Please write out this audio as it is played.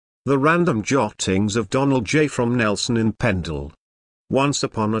The Random Jottings of Donald J. from Nelson in Pendle. Once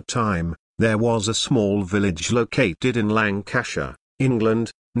upon a time, there was a small village located in Lancashire,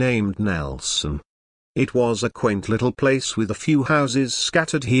 England, named Nelson. It was a quaint little place with a few houses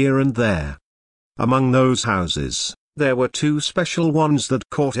scattered here and there. Among those houses, there were two special ones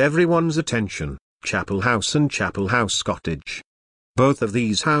that caught everyone's attention, Chapel House and Chapel House Cottage. Both of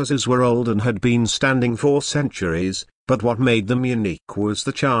these houses were old and had been standing for centuries, but what made them unique was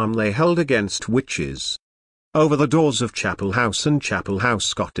the charm they held against witches. Over the doors of Chapel House and Chapel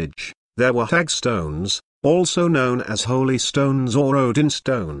House Cottage, there were hagstones, also known as holy stones or Odin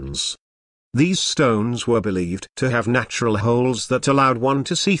stones. These stones were believed to have natural holes that allowed one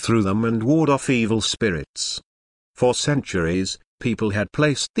to see through them and ward off evil spirits. For centuries, people had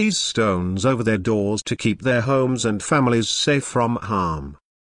placed these stones over their doors to keep their homes and families safe from harm.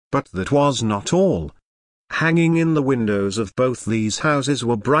 But that was not all. Hanging in the windows of both these houses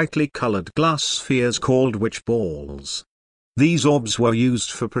were brightly colored glass spheres called witch balls. These orbs were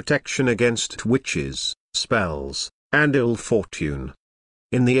used for protection against witches, spells, and ill fortune.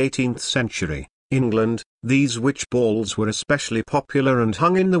 In the 18th century, England, these witch balls were especially popular and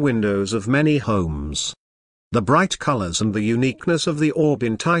hung in the windows of many homes. The bright colors and the uniqueness of the orb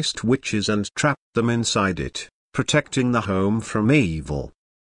enticed witches and trapped them inside it, protecting the home from evil.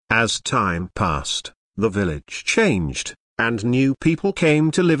 As time passed, the village changed, and new people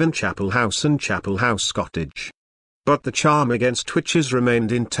came to live in Chapel House and Chapel House Cottage. But the charm against witches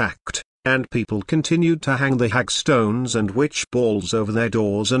remained intact, and people continued to hang the hagstones and witch balls over their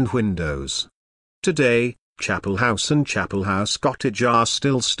doors and windows. Today, Chapel House and Chapel House Cottage are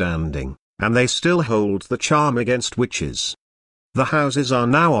still standing, and they still hold the charm against witches. The houses are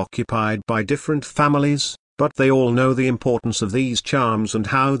now occupied by different families, but they all know the importance of these charms and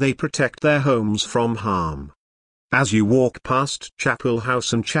how they protect their homes from harm. As you walk past Chapel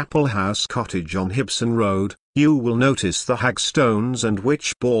House and Chapel House Cottage on Hibson Road, you will notice the hagstones and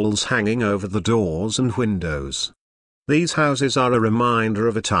witch balls hanging over the doors and windows. These houses are a reminder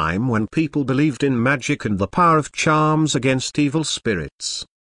of a time when people believed in magic and the power of charms against evil spirits.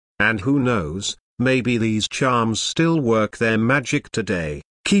 And who knows, maybe these charms still work their magic today,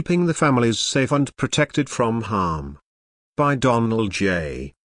 keeping the families safe and protected from harm. By Donald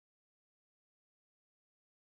J.